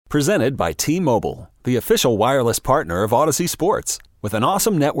Presented by T-Mobile, the official wireless partner of Odyssey Sports. With an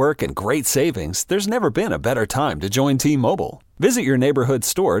awesome network and great savings, there's never been a better time to join T-Mobile. Visit your neighborhood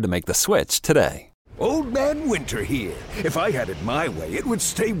store to make the switch today. Old Man Winter here. If I had it my way, it would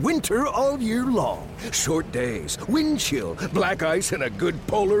stay winter all year long. Short days, wind chill, black ice, and a good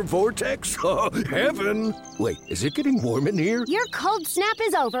polar vortex. Oh, heaven. Wait, is it getting warm in here? Your cold snap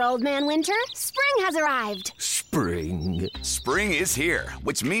is over, Old Man Winter. Spring has arrived. Spring. Spring is here,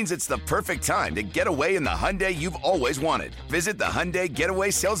 which means it's the perfect time to get away in the Hyundai you've always wanted. Visit the Hyundai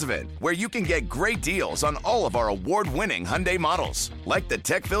Getaway Sales Event, where you can get great deals on all of our award-winning Hyundai models, like the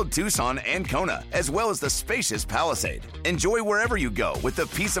tech-filled Tucson and Kona, as well as the spacious Palisade. Enjoy wherever you go with the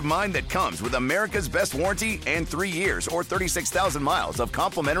peace of mind that comes with America's best warranty and 3 years or 36,000 miles of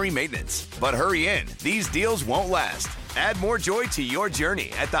complimentary maintenance. But hurry in, these deals won't last. Add more joy to your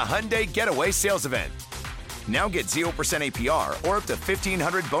journey at the Hyundai Getaway Sales Event. Now get 0% APR or up to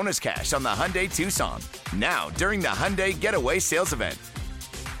 $1,500 bonus cash on the Hyundai Tucson. Now, during the Hyundai Getaway Sales Event.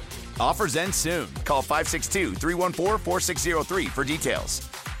 Offers end soon. Call 562-314-4603 for details.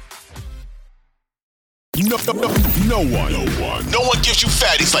 No one gives you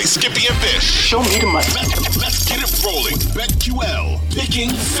fatties like Skippy and Bish. Show me the money. Let's get it rolling. BetQL, picking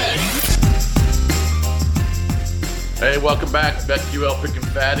fatties. Hey, welcome back. BetQL Picking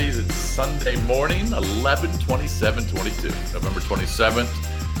Fatties. It's Sunday morning, 11/27/22, November 27th.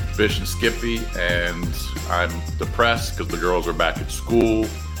 Bish and Skippy, and I'm depressed because the girls are back at school.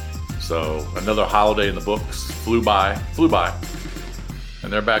 So another holiday in the books flew by,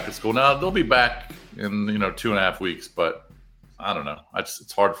 and they're back at school now. They'll be back in 2.5 weeks, but I don't know.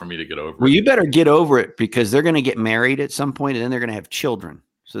 It's hard for me to get over. Well, you better get over it because they're going to get married at some point, and then they're going to have children.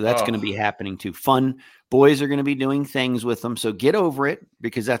 So that's going to be happening too. Fun boys are going to be doing things with them. So get over it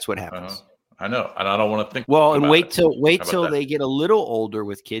because that's what happens. I know, and I don't want to think. Well, and wait till they get a little older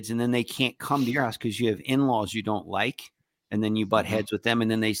with kids, and then they can't come to your house because you have in-laws you don't like, and then you butt heads with them,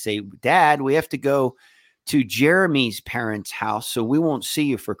 and then they say, "Dad, we have to go to Jeremy's parents' house, so we won't see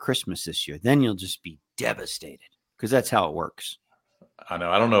you for Christmas this year." Then you'll just be devastated because that's how it works. I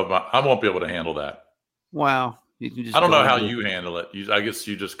know. I don't know if I won't be able to handle that. Wow. You can just I don't know how you handle it. I guess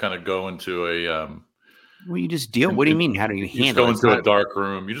you just kind of go into a. Well, you just deal. What do you mean? How do you handle it? You just go into a dark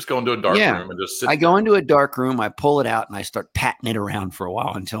room. You just go into a dark room and just sit. I go into a dark room. I pull it out and I start patting it around for a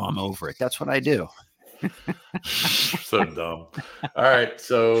while until I'm over it. That's what I do. So dumb. All right.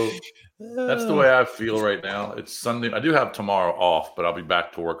 So that's the way I feel right now. It's Sunday. I do have tomorrow off, but I'll be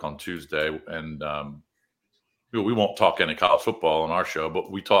back to work on Tuesday. And we won't talk any college football on our show,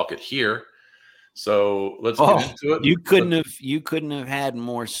 but we talk it here. So let's get into it. You couldn't have had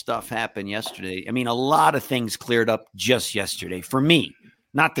more stuff happen yesterday. I mean, a lot of things cleared up just yesterday for me,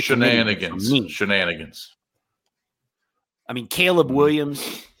 not the shenanigans. I mean, Caleb Williams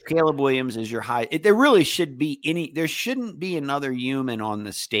is your high. There shouldn't be another human on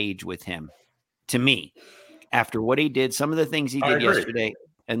the stage with him, to me, after what he did, some of the things he did yesterday.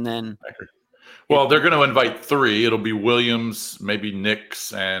 And then, well, they're going to invite three. It'll be Williams, maybe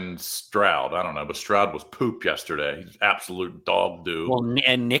Nix, and Stroud. I don't know, but Stroud was poop yesterday. He's absolute dog do. Well,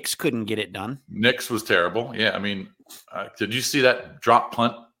 and Nix couldn't get it done. Nix was terrible. Yeah, I mean, did you see that drop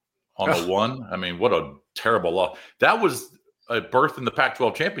punt on the one? I mean, what a terrible loss. That was a berth in the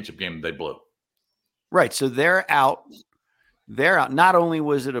Pac-12 championship game they blew. Right, so they're out. Not only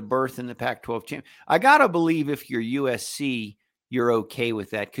was it a berth in the Pac-12 champ, I got to believe if you're USC, you're okay with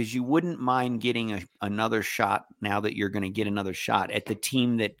that because you wouldn't mind getting another shot now that you're going to get another shot at the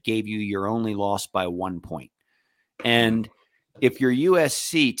team that gave you your only loss by 1 point. And if you're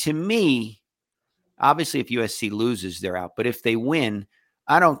USC, to me, obviously if USC loses, they're out. But if they win,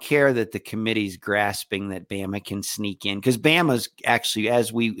 I don't care that the committee's grasping that Bama can sneak in because Bama's actually,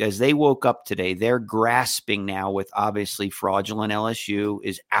 as they woke up today, they're grasping now with obviously fraudulent LSU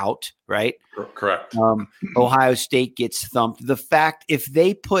is out, right? Correct. Ohio State gets thumped. The fact if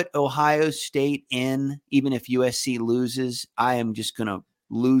they put Ohio State in, even if USC loses, I am just going to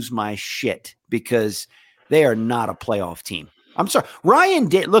lose my shit because they are not a playoff team. I'm sorry. Ryan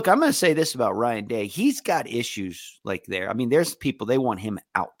Day. Look, I'm going to say this about Ryan Day. He's got issues like there. I mean, there's people, they want him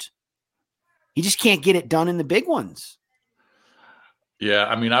out. He just can't get it done in the big ones. Yeah.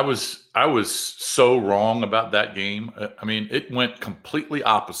 I mean, I was so wrong about that game. I mean, it went completely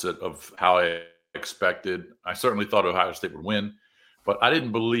opposite of how I expected. I certainly thought Ohio State would win, but I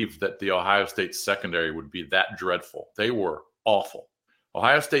didn't believe that the Ohio State secondary would be that dreadful. They were awful.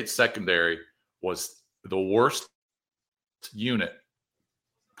 Ohio State secondary was the worst unit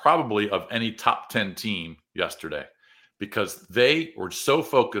probably of any top 10 team yesterday because they were so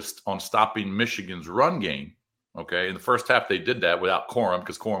focused on stopping Michigan's run game Okay. In the first half, they did that without Corum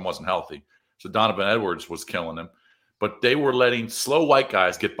because Corum wasn't healthy. So Donovan Edwards was killing them. But they were letting slow white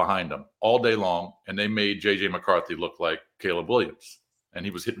guys get behind them all day long, and they made J.J. McCarthy look like Caleb Williams. And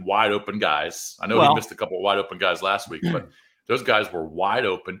he was hitting wide open guys. I know he missed a couple of wide open guys last week, but those guys were wide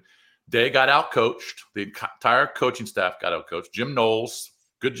open. They got out-coached. The entire coaching staff got out-coached. Jim Knowles,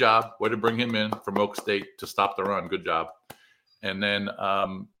 good job. Way to bring him in from Oak State to stop the run. Good job. And then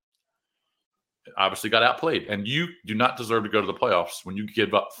obviously got outplayed. And you do not deserve to go to the playoffs when you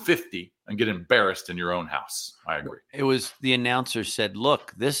give up 50 and get embarrassed in your own house. I agree. It was the announcer said,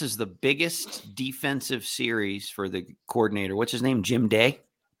 look, this is the biggest defensive series for the coordinator. What's his name? Jim Day?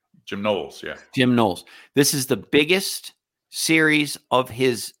 Jim Knowles, yeah. Jim Knowles. This is the biggest series of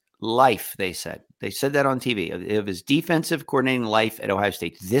his life, they said. They said that on TV, of his defensive coordinating life at Ohio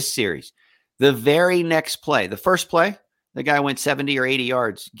State. This series. The very next play, the first play, the guy went 70 or 80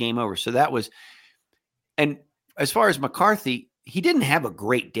 yards, game over. So that was – and as far as McCarthy, he didn't have a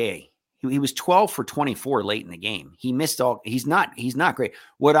great day. He was 12 for 24 late in the game. He missed all. He's not great.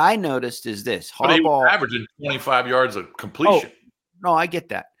 What I noticed is this: Harbaugh, but he was averaging 25 yards of completion. Oh, no, I get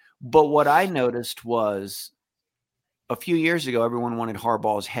that. But what I noticed was a few years ago, everyone wanted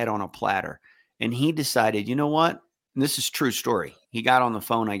Harbaugh's head on a platter, and he decided, you know what? And this is a true story. He got on the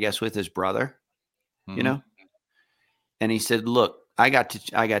phone, I guess, with his brother, and he said, "Look, I got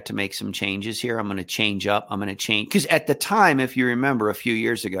to make some changes here. I'm going to change up. I'm going to change." Because at the time, if you remember a few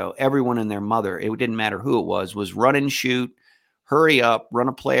years ago, everyone and their mother, it didn't matter who it was run and shoot, hurry up, run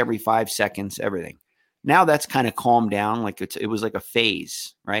a play every 5 seconds, everything. Now that's kind of calmed down. Like it was like a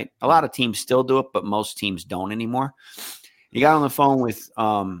phase, right? A lot of teams still do it, but most teams don't anymore. He got on the phone with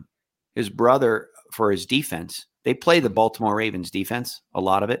his brother for his defense. They play the Baltimore Ravens defense, a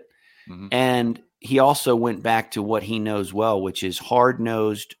lot of it. Mm-hmm. And he also went back to what he knows well, which is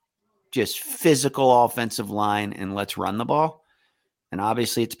hard-nosed, just physical offensive line, and let's run the ball. And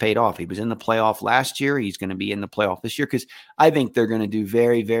obviously it's paid off. He was in the playoff last year. He's going to be in the playoff this year because I think they're going to do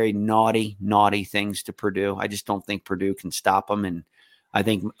very, very naughty things to Purdue. I just don't think Purdue can stop them. And I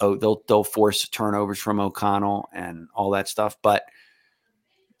think they'll force turnovers from O'Connell and all that stuff. But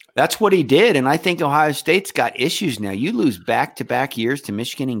that's what he did. And I think Ohio State's got issues now. You lose back-to-back years to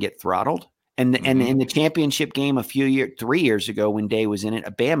Michigan and get throttled. And in the championship game 3 years ago when Day was in it,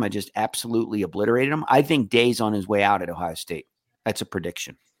 Bama just absolutely obliterated him. I think Day's on his way out at Ohio State. That's a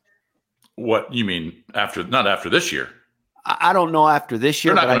prediction. What you mean not after this year? I don't know after this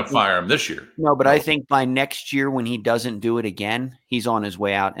year. They're not going to fire him this year. No, but I think by next year when he doesn't do it again, he's on his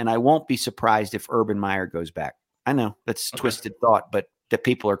way out. And I won't be surprised if Urban Meyer goes back. I know that's twisted thought, but the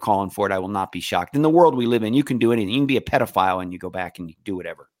people are calling for it. I will not be shocked. In the world we live in, you can do anything. You can be a pedophile and you go back and you do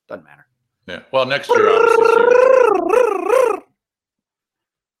whatever. Doesn't matter. Yeah. Well, next year obviously is huge.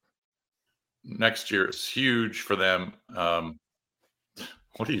 Next year is huge for them.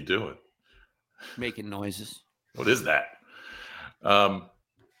 What are you doing? Making noises. What is that? But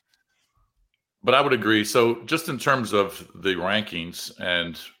I would agree. So just in terms of the rankings,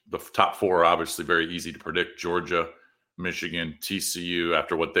 and the top four are obviously very easy to predict: Georgia, Michigan, TCU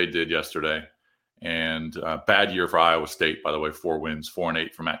after what they did yesterday. And bad year for Iowa State, by the way, 4 wins,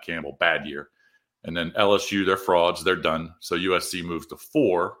 4-8 for Matt Campbell, bad year. And then LSU, they're frauds, they're done. So USC moves to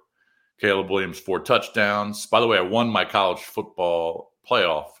 4. Caleb Williams, 4 touchdowns. By the way, I won my college football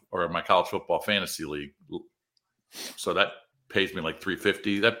playoff or my college football fantasy league. So that pays me like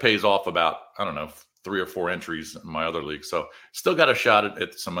 $350. That pays off about, 3 or 4 entries in my other league. So still got a shot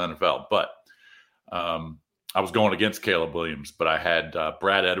at some NFL. But I was going against Caleb Williams, but I had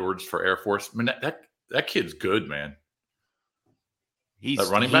Brad Edwards for Air Force. I mean, that kid's good, man. He's a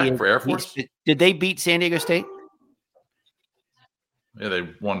running back for Air Force. Did they beat San Diego State? Yeah, they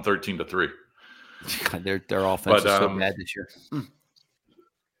won 13-3. God, their offense is so bad this year.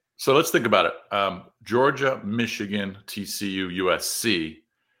 So let's think about it. Georgia, Michigan, TCU, USC.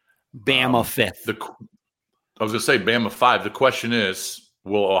 Bama 5th. I was going to say Bama 5. The question is,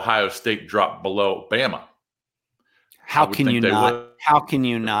 will Ohio State drop below Bama? How can you not? How can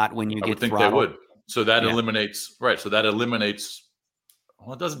you not when you get think throttled? They would. So that eliminates right. So that eliminates.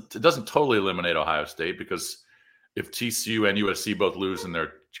 Well, it doesn't totally eliminate Ohio State because if TCU and USC both lose in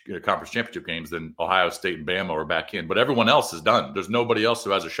their conference championship games, then Ohio State and Bama are back in. But everyone else is done. There's nobody else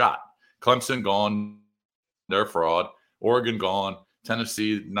who has a shot. Clemson gone. They're fraud. Oregon gone.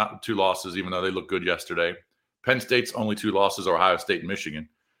 Tennessee not 2 losses, even though they looked good yesterday. Penn State's only 2 losses are Ohio State and Michigan,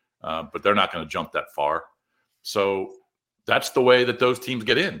 but they're not going to jump that far. So that's the way that those teams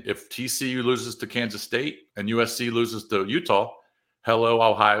get in. If TCU loses to Kansas State and USC loses to Utah, hello,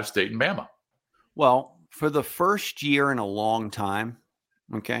 Ohio State and Bama. Well, for the first year in a long time,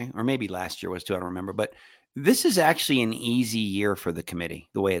 okay, or maybe last year was too, I don't remember, but this is actually an easy year for the committee,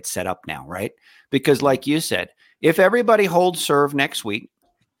 the way it's set up now, right? Because like you said, if everybody holds serve next week,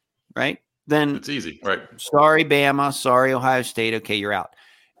 right, then it's easy, right? Sorry, Bama. Sorry, Ohio State. Okay, you're out.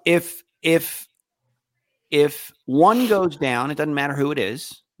 If one goes down, it doesn't matter who it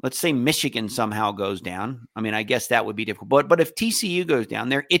is. Let's say Michigan somehow goes down. I mean, I guess that would be difficult. But if TCU goes down,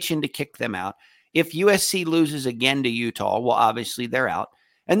 they're itching to kick them out. If USC loses again to Utah, well, obviously they're out.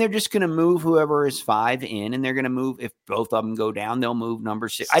 And they're just going to move whoever is 5 in, and they're going to move. If both of them go down, they'll move number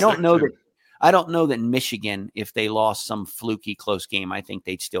 6. I don't know that Michigan, if they lost some fluky close game, I think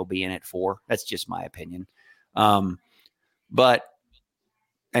they'd still be in at 4. That's just my opinion. But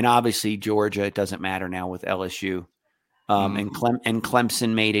obviously Georgia, it doesn't matter now with LSU. And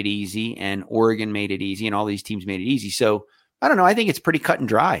Clemson made it easy, and Oregon made it easy, and all these teams made it easy. So I don't know. I think it's pretty cut and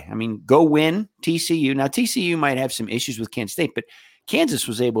dry. I mean, go win TCU. Now, TCU might have some issues with Kansas State, but Kansas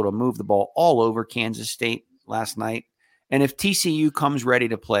was able to move the ball all over Kansas State last night. And if TCU comes ready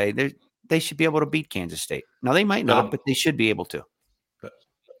to play, they should be able to beat Kansas State. Now, they might not, but they should be able to.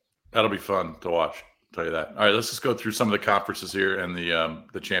 That'll be fun to watch. I'll tell you that. All right, let's just go through some of the conferences here, and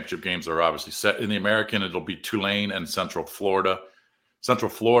the championship games are obviously set. In the American, it'll be Tulane and Central Florida. Central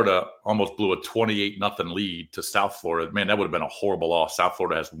Florida almost blew a 28-0 lead to South Florida. Man, that would have been a horrible loss. South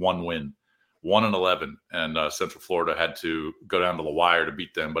Florida has 1 win, 1-11, and Central Florida had to go down to the wire to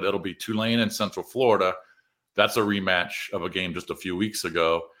beat them. But it'll be Tulane and Central Florida. That's a rematch of a game just a few weeks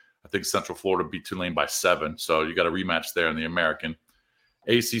ago. I think Central Florida beat Tulane by 7, so you got a rematch there in the American.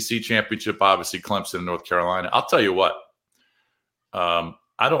 ACC championship, obviously Clemson and North Carolina. I'll tell you what. I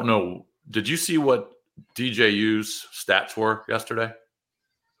don't know. Did you see what DJU's stats were yesterday?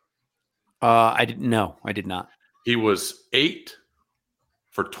 I didn't know. I did not. He was 8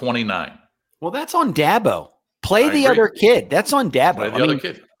 for 29. Well, that's on Dabo. Play the other kid. That's on Dabo. Play the other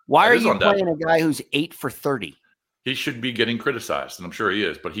kid. Why are you playing a guy who's 8 for 30? He should be getting criticized, and I'm sure he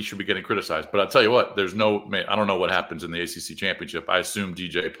is, but he should be getting criticized. But I'll tell you what, I don't know what happens in the ACC championship. I assume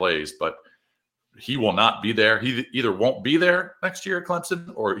DJ plays, but he will not be there. He either won't be there next year at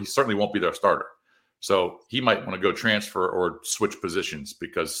Clemson, or he certainly won't be their starter. So he might want to go transfer or switch positions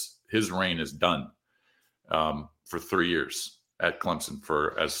because his reign is done for 3 years at Clemson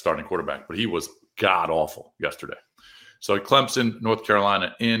as starting quarterback. But he was god-awful yesterday. So Clemson, North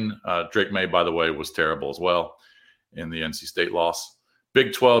Carolina in. Drake May, by the way, was terrible as well in the NC State loss.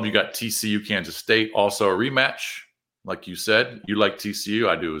 Big 12, you got TCU, Kansas State, also a rematch. Like you said, you like TCU,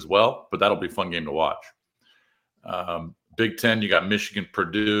 I do as well, but that'll be a fun game to watch. Big 10, you got Michigan,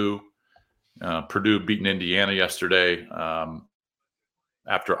 Purdue. Purdue beating Indiana yesterday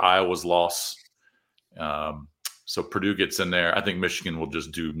after Iowa's loss. So Purdue gets in there. I think Michigan will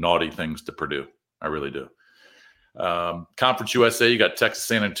just do naughty things to Purdue. I really do. Conference USA, you got Texas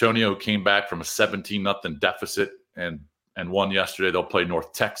San Antonio, who came back from a 17-0 deficit and won yesterday. They'll play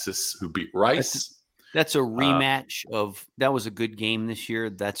North Texas, who beat Rice. That's a rematch that was a good game this year.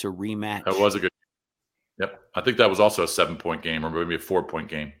 That's a rematch. That was a good game. Yep. I think that was also a 7-point game or maybe a 4-point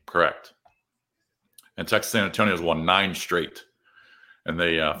game. Correct. And Texas San Antonio has won 9 straight. And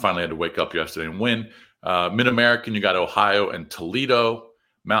they finally had to wake up yesterday and win. Mid-American, you got Ohio and Toledo.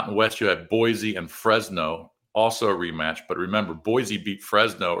 Mountain West, you have Boise and Fresno. Also a rematch. But remember, Boise beat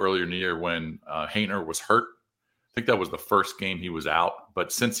Fresno earlier in the year when Haener was hurt. I think that was the first game he was out.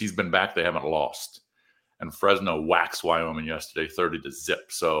 But since he's been back, they haven't lost. And Fresno waxed Wyoming yesterday 30-0.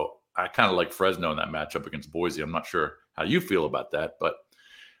 So I kind of like Fresno in that matchup against Boise. I'm not sure how you feel about that. But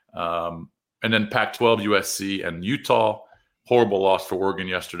and then Pac-12, USC, and Utah. Horrible loss for Oregon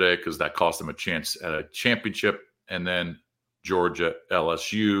yesterday because that cost them a chance at a championship. And then Georgia,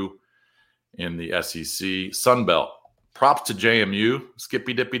 LSU in the SEC. Sun Belt. Props to JMU,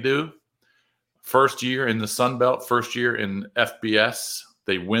 Skippy Dippy Doo. First year in the Sun Belt, first year in FBS.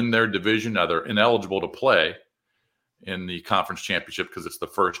 They win their division. Now they're ineligible to play in the conference championship because it's the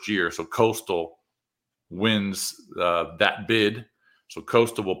first year. So Coastal wins that bid. So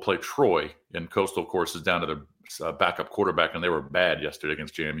Coastal will play Troy. And Coastal, of course, is down to their backup quarterback, and they were bad yesterday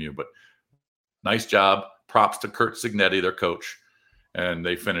against JMU. But nice job. Props to Kurt Signetti, their coach. And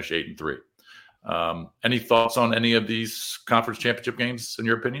they finish 8-3. Any thoughts on any of these conference championship games, in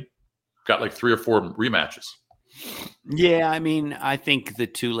your opinion? Got like 3 or 4 rematches. Yeah, I mean, I think the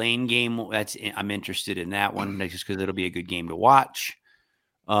Tulane game, I'm interested in that one just because it'll be a good game to watch.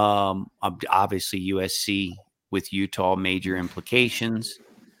 Obviously, USC with Utah, major implications.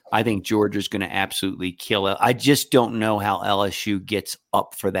 I think Georgia's going to absolutely kill it. I just don't know how LSU gets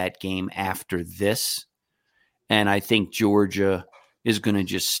up for that game after this. And I think Georgia is going to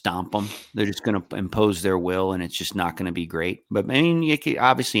just stomp them. They're just going to impose their will, and it's just not going to be great. But I mean,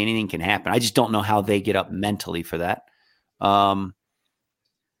 obviously anything can happen. I just don't know how they get up mentally for that. All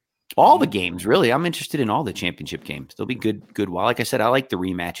the games, really. I'm interested in all the championship games. They'll be good. While, like I said, I like the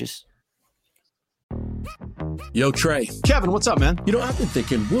rematches. Yo, Trey. Kevin, what's up, man? You know, I've been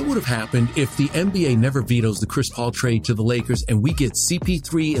thinking, what would have happened if the NBA never vetoes the Chris Paul trade to the Lakers and we get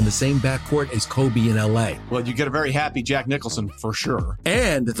CP3 in the same backcourt as Kobe in LA? Well, you get a very happy Jack Nicholson for sure.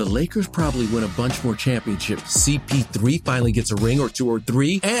 And the Lakers probably win a bunch more championships. CP3 finally gets a ring or 2 or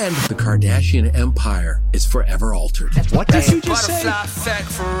 3, and the Kardashian empire is forever altered. What did you just say?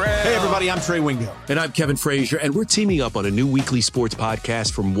 Hey, everybody, I'm Trey Wingo. And I'm Kevin Frazier, and we're teaming up on a new weekly sports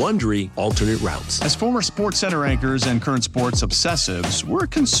podcast from Wondery, Alternate Routes. As former Sports Center anchors and current sports obsessives, we're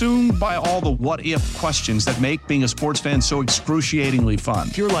consumed by all the what-if questions that make being a sports fan so excruciatingly fun.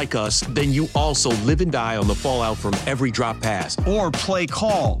 If you're like us, then you also live and die on the fallout from every drop pass. Or play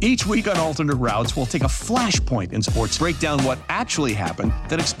call. Each week on Alternate Routes, we'll take a flashpoint in sports, break down what actually happened,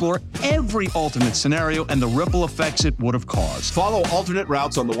 then explore every alternate scenario and the ripple effects it would have caused. Follow Alternate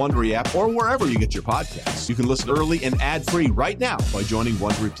Routes on the Wondery app or wherever you get your podcasts. You can listen early and ad-free right now by joining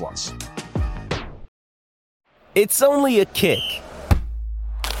Wondery Plus. It's only a kick,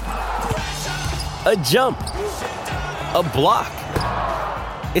 a jump, a block.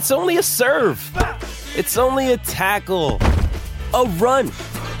 It's only a serve. It's only a tackle, a run.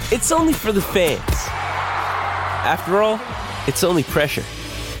 It's only for the fans. After all, it's only pressure.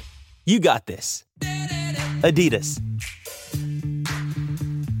 You got this. Adidas.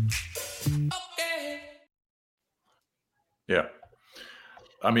 Yeah.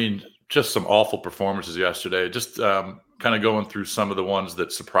 I mean, just some awful performances yesterday. Just kind of going through some of the ones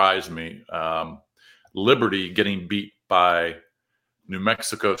that surprised me. Liberty getting beat by New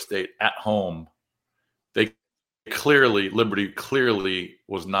Mexico State at home. Liberty clearly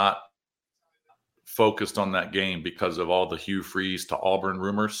was not focused on that game because of all the Hugh Freeze to Auburn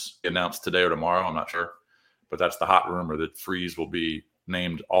rumors announced today or tomorrow. I'm not sure, but that's the hot rumor that Freeze will be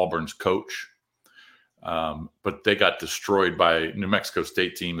named Auburn's coach. But they got destroyed by New Mexico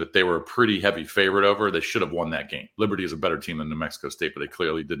State team that they were a pretty heavy favorite over. They should have won that game. Liberty is a better team than New Mexico State, but they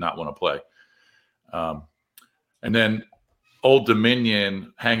clearly did not want to play. And then Old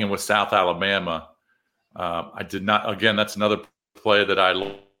Dominion hanging with South Alabama. I did not, again, that's another play that I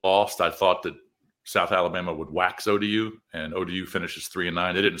lost. I thought that South Alabama would wax ODU, and ODU finishes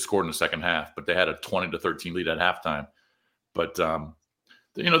 3-9. They didn't score in the second half, but they had a 20-13 lead at halftime. But,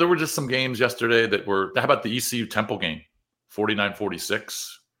 there were just some games yesterday that were – how about the ECU Temple game? 49-46.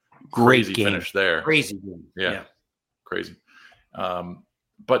 Crazy game. Finish there. Crazy game. Yeah. Crazy.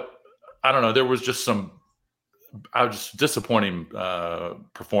 But I don't know. There was just some disappointing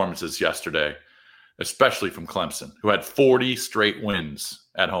performances yesterday, especially from Clemson, who had 40 straight wins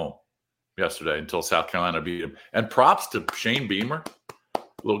at home yesterday until South Carolina beat them. And props to Shane Beamer.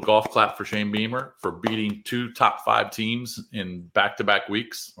 A little golf clap for Shane Beamer for beating 2 top 5 teams in back-to-back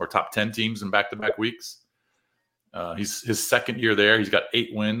weeks, or top 10 teams in back-to-back weeks. He's his second year there. He's got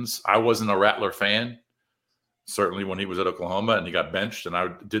 8 wins. I wasn't a Rattler fan, certainly when he was at Oklahoma, and he got benched. And I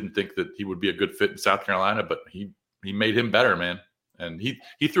didn't think that he would be a good fit in South Carolina, but he made him better, man. And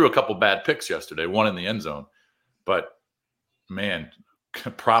he threw a couple bad picks yesterday, one in the end zone. But, man,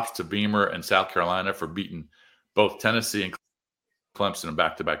 props to Beamer and South Carolina for beating both Tennessee and Clemson in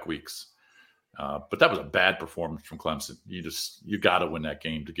back-to-back weeks. But that was a bad performance from Clemson. You got to win that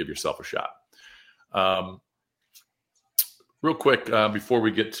game to give yourself a shot. Real quick, before we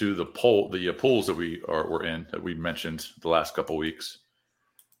get to the polls that we're in, that we mentioned the last couple of weeks,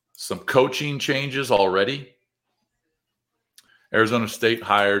 some coaching changes already. Arizona State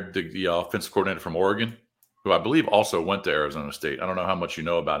hired the offensive coordinator from Oregon, who I believe also went to Arizona State. I don't know how much you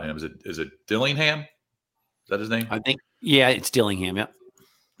know about him. Is it Dillingham? Is that his name? I think. Yeah, it's Dillingham. Yep.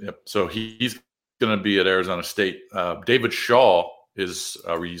 So he's going to be at Arizona State. David Shaw is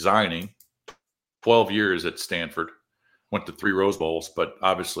resigning. 12 years at Stanford. Went to 3 Rose Bowls, but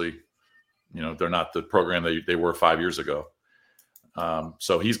obviously, they're not the program they were 5 years ago.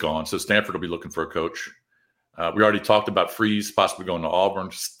 So he's gone. So Stanford will be looking for a coach. We already talked about Freeze possibly going to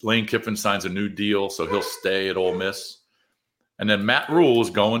Auburn. Lane Kiffin signs a new deal, so he'll stay at Ole Miss. And then Matt Rule is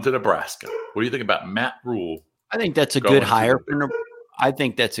going to Nebraska. What do you think about Matt Rule? I think that's a good hire. I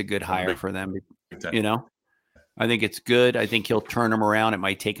think that's a good hire for them. I think it's good. I think he'll turn them around. It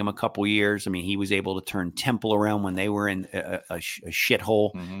might take him a couple years. I mean, he was able to turn Temple around when they were in a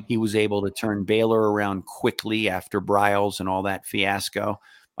shithole. Mm-hmm. He was able to turn Baylor around quickly after Bryles and all that fiasco.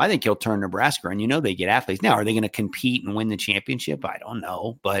 I think he'll turn Nebraska around. They get athletes. Now, are they going to compete and win the championship? I don't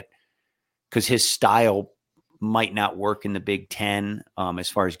know. But because his style might not work in the Big Ten as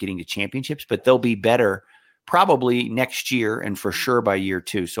far as getting to championships, but they'll be better probably next year and for sure by year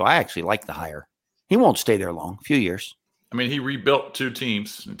 2. So I actually like the hire. He won't stay there long, a few years. I mean, he rebuilt 2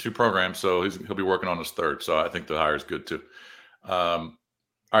 teams and 2 programs, so he'll be working on his 3rd. So I think the hire is good too.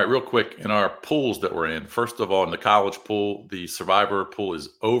 All right, real quick, in our pools that we're in, first of all, in the college pool, the Survivor pool is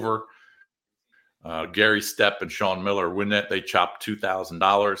over. Gary Stepp and Sean Miller win it. They chopped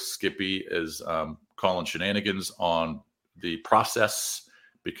 $2,000. Skippy is calling shenanigans on the process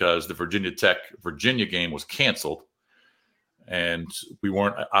because the Virginia game was canceled. And we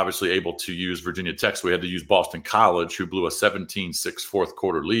weren't obviously able to use Virginia Tech, so we had to use Boston College, who blew a 17-6 fourth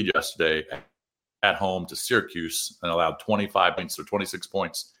quarter lead yesterday at home to Syracuse and allowed 25 points or 26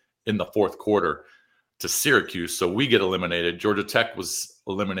 points in the fourth quarter to Syracuse. So we get eliminated. Georgia Tech was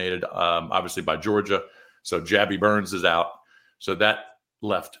eliminated, obviously, by Georgia. So Jabby Burns is out. So that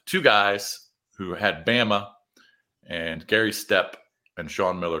left 2 guys who had Bama, and Gary Stepp and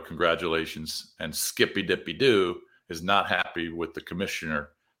Sean Miller, congratulations. And Skippy Dippy Doo is not happy with the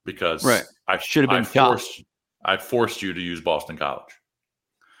commissioner because I should have been I forced you to use Boston College.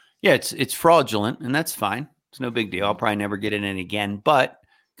 Yeah, it's fraudulent, and that's fine. It's no big deal. I'll probably never get it in again. But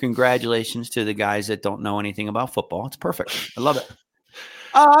congratulations to the guys that don't know anything about football. It's perfect. I love it.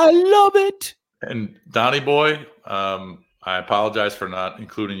 I love it. And Donnie Boy, I apologize for not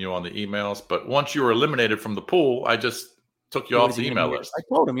including you on the emails, but once you were eliminated from the pool, I just took you off the email list. I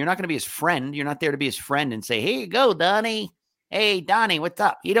told him you're not going to be his friend. You're not there to be his friend and say, "Here you go, Donnie. Hey, Donnie, what's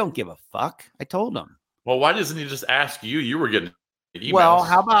up?" You don't give a fuck. I told him. Well, why doesn't he just ask you? You were getting emails. Well,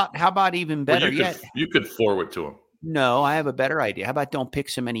 how about even better yet? You could forward to him. No, I have a better idea. How about don't pick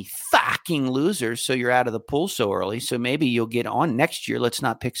so many fucking losers so you're out of the pool so early? So maybe you'll get on next year. Let's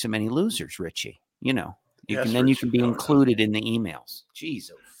not pick so many losers, Richie. You know, you can be included in the emails.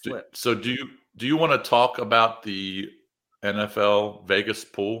 Jeez, flip. So do you want to talk about the NFL Vegas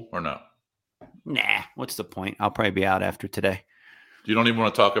pool or no? Nah, what's the point? I'll probably be out after today. You don't even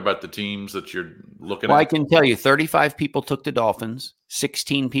want to talk about the teams that you're looking at? Well, I can tell you 35 people took the Dolphins,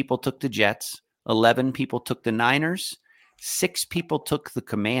 16 people took the Jets, 11 people took the Niners, 6 people took the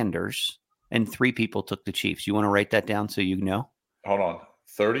Commanders, and 3 people took the Chiefs. You want to write that down so you know? Hold on.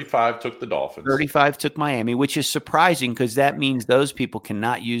 35 took the Dolphins. 35 took Miami, which is surprising because that means those people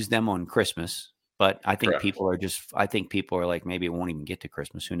cannot use them on Christmas. But I think people are like, maybe it won't even get to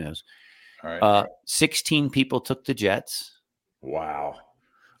Christmas. Who knows? All right. 16 people took the Jets. Wow.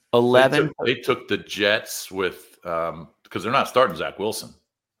 11. They took the Jets with because they're not starting Zach Wilson.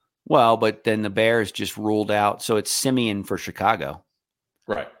 Well, but then the Bears just ruled out. So it's Simeon for Chicago.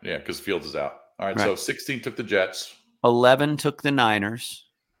 Right. Yeah, because Fields is out. All right. So 16 took the Jets. 11 took the Niners.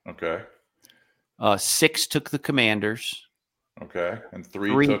 Okay. 6 took the Commanders. Okay. And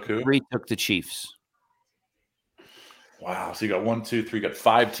 3 took who? 3 took the Chiefs. Wow. So you got 1, 2, 3, you got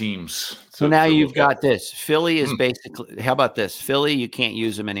 5 teams. So now you've got this. Philly is basically, how about this? Philly, you can't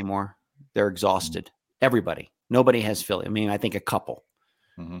use them anymore. They're exhausted. Everybody. Nobody has Philly. I mean, I think a couple.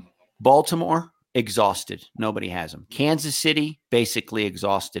 Mm-hmm. Baltimore, exhausted. Nobody has them. Kansas City, basically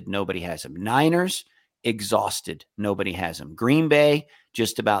exhausted. Nobody has them. Niners, exhausted. Nobody has them. Green Bay,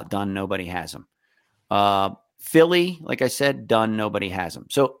 just about done. Nobody has them. Philly, like I said, done. Nobody has them.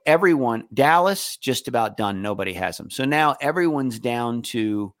 So everyone, Dallas, just about done. Nobody has them. So now everyone's down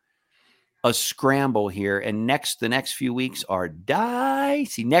to a scramble here. And the next few weeks are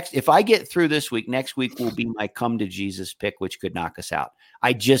dicey. If I get through this week, next week will be my come to Jesus pick, which could knock us out.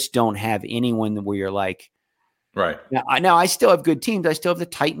 I just don't have anyone where you're like, right. Now I still have good teams. I still have the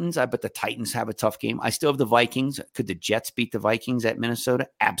Titans. But the Titans have a tough game. I still have the Vikings. Could the Jets beat the Vikings at Minnesota?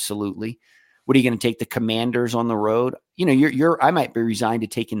 Absolutely. What are you going to take the Commanders on the road? You know, I might be resigned to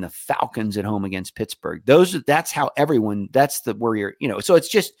taking the Falcons at home against Pittsburgh. That's how everyone, where you're, you know, so it's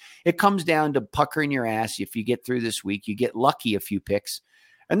just, it comes down to puckering your ass. If you get through this week, you get lucky a few picks.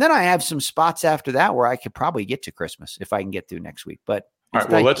 And then I have some spots after that where I could probably get to Christmas if I can get through next week. But all right,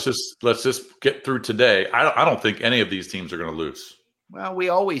 well, let's just get through today. I don't think any of these teams are going to lose. Well, we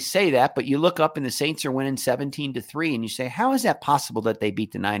always say that, but you look up and the Saints are winning 17-3 and you say, how is that possible that they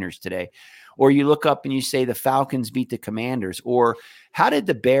beat the Niners today? Or you look up and you say the Falcons beat the Commanders, or how did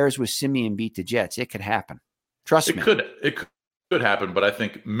the Bears with Simeon beat the Jets? It could happen. Trust me. It could happen, but I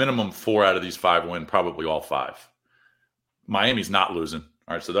think minimum 4 out of these 5 win, probably all 5. Miami's not losing.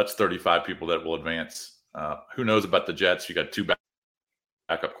 All right, so that's 35 people that will advance. Who knows about the Jets? You got 2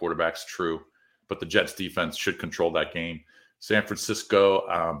 backup quarterbacks, true, but the Jets defense should control that game. San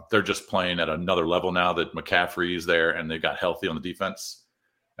Francisco, they're just playing at another level now that McCaffrey is there and they got healthy on the defense.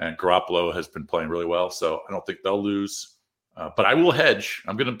 And Garoppolo has been playing really well, so I don't think they'll lose. But I will hedge.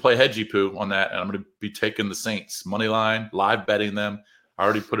 I'm going to play hedgy poo on that, and I'm going to be taking the Saints money line, live betting them. I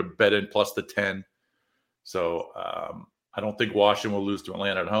already put a bet in plus the 10. So I don't think Washington will lose to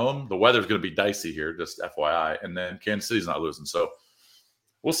Atlanta at home. The weather's going to be dicey here, just FYI. And then Kansas City's not losing. So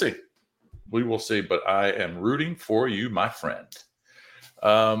we'll see. We will see. But I am rooting for you, my friend.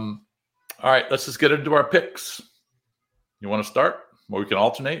 All right, let's just get into our picks. You want to start? Or we can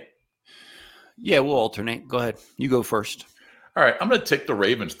alternate? Yeah, we'll alternate. Go ahead. You go first. All right, I'm going to take the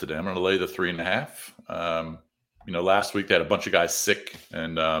Ravens today. I'm going to lay the 3.5. Last week they had a bunch of guys sick,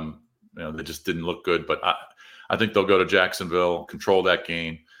 and they just didn't look good. But I think they'll go to Jacksonville, control that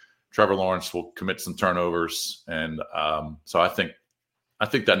game. Trevor Lawrence will commit some turnovers, and so I think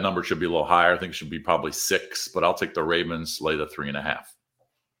that number should be a little higher. I think it should be probably 6, but I'll take the Ravens, lay the 3.5.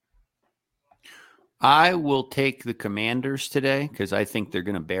 I will take the Commanders today because I think they're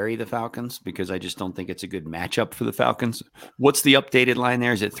going to bury the Falcons because I just don't think it's a good matchup for the Falcons. What's the updated line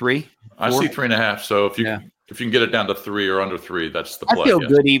there? Is it 3? 4? I see 3.5. So if you can get it down to 3 or under 3, that's the play.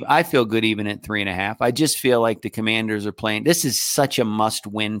 I feel good even at 3.5. I just feel like the Commanders are playing. This is such a must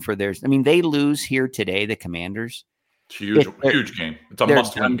win for theirs. I mean, they lose here today, the Commanders. Huge game. It's a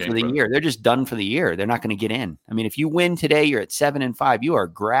must-win game for the year. They're just done for the year. They're not going to get in. I mean, if you win today, you're at 7-5. You are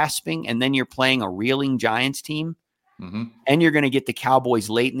grasping, and then you're playing a reeling Giants team, and you're going to get the Cowboys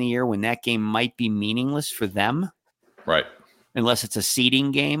late in the year when that game might be meaningless for them, right? Unless it's a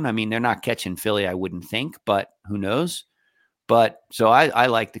seeding game. I mean, they're not catching Philly, I wouldn't think, but who knows? But so I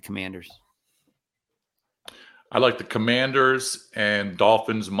like the Commanders. I like the Commanders and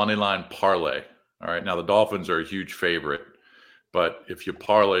Dolphins moneyline parlay. All right, now the Dolphins are a huge favorite, but if you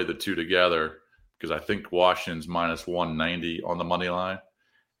parlay the two together, because I think Washington's minus 190 on the money line,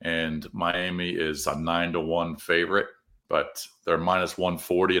 and Miami is a 9-1 favorite, but they're minus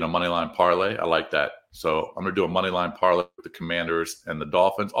 140 in a money line parlay. I like that. So I'm going to do a money line parlay with the Commanders and the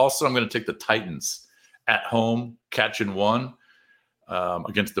Dolphins. Also, I'm going to take the Titans at home, catching 1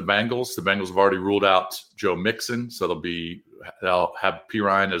 against the Bengals. The Bengals have already ruled out Joe Mixon, so they'll have P.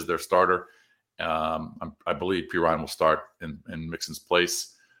 Ryan as their starter. I believe P. Ryan will start in Mixon's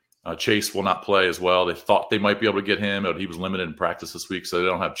place. Chase will not play as well. They thought they might be able to get him, but he was limited in practice this week, so they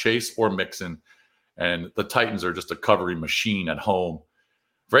don't have Chase or Mixon. And the Titans are just a covering machine at home.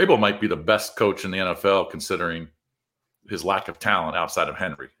 Vrabel might be the best coach in the NFL considering his lack of talent outside of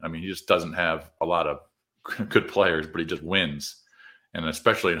Henry. I mean, he just doesn't have a lot of good players, but he just wins. And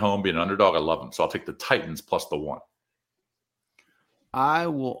especially at home, being an underdog, I love him. So I'll take the Titans plus the 1. I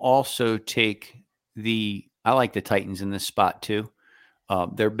will also take I like the Titans in this spot too.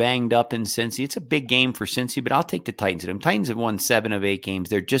 They're banged up in Cincy. It's a big game for Cincy, but I'll take the Titans. The Titans have won 7 of 8 games.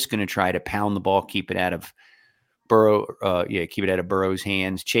 They're just going to try to pound the ball, keep it out of Burrow's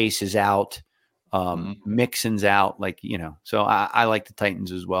hands. Chase is out. Mixon's out. So I like the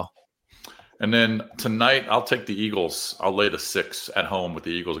Titans as well. And then tonight, I'll take the Eagles. I'll lay the 6 at home with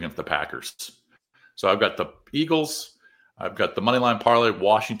the Eagles against the Packers. So I've got the Eagles. I've got the moneyline parlay,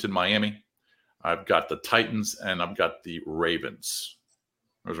 Washington, Miami. I've got the Titans, and I've got the Ravens.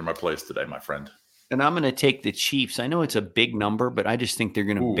 Those are my plays today, my friend. And I'm going to take the Chiefs. I know it's a big number, but I just think they're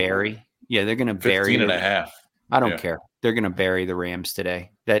going to bury. Yeah, they're going to bury. 15.5. I don't care. They're going to bury the Rams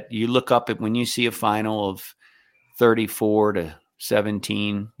today. That you look up at when you see a final of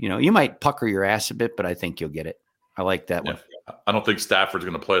 34-17, you might pucker your ass a bit, but I think you'll get it. I like that one. I don't think Stafford's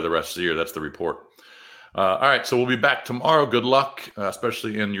going to play the rest of the year. That's the report. All right, so we'll be back tomorrow. Good luck,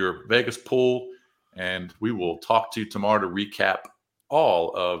 especially in your Vegas pool. And we will talk to you tomorrow to recap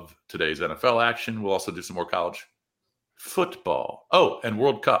all of today's NFL action. We'll also do some more college football. Oh, and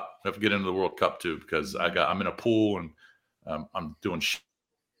World Cup. We have to get into the World Cup too because I'm in a pool and I'm doing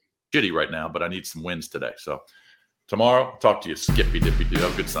shitty right now, but I need some wins today. So tomorrow, talk to you. Skippy Dippy Doo.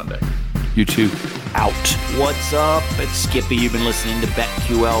 Have a good Sunday. You too. Out. What's up? It's Skippy. You've been listening to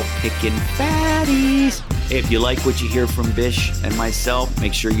BetQL Pickin' Fatties. If you like what you hear from Bish and myself,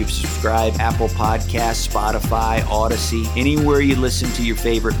 make sure you subscribe. Apple Podcasts, Spotify, Odyssey, anywhere you listen to your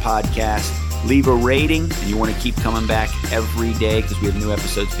favorite podcast. Leave a rating, and you want to keep coming back every day because we have new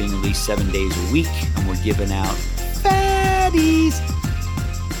episodes being released 7 days a week, and we're giving out Fatties.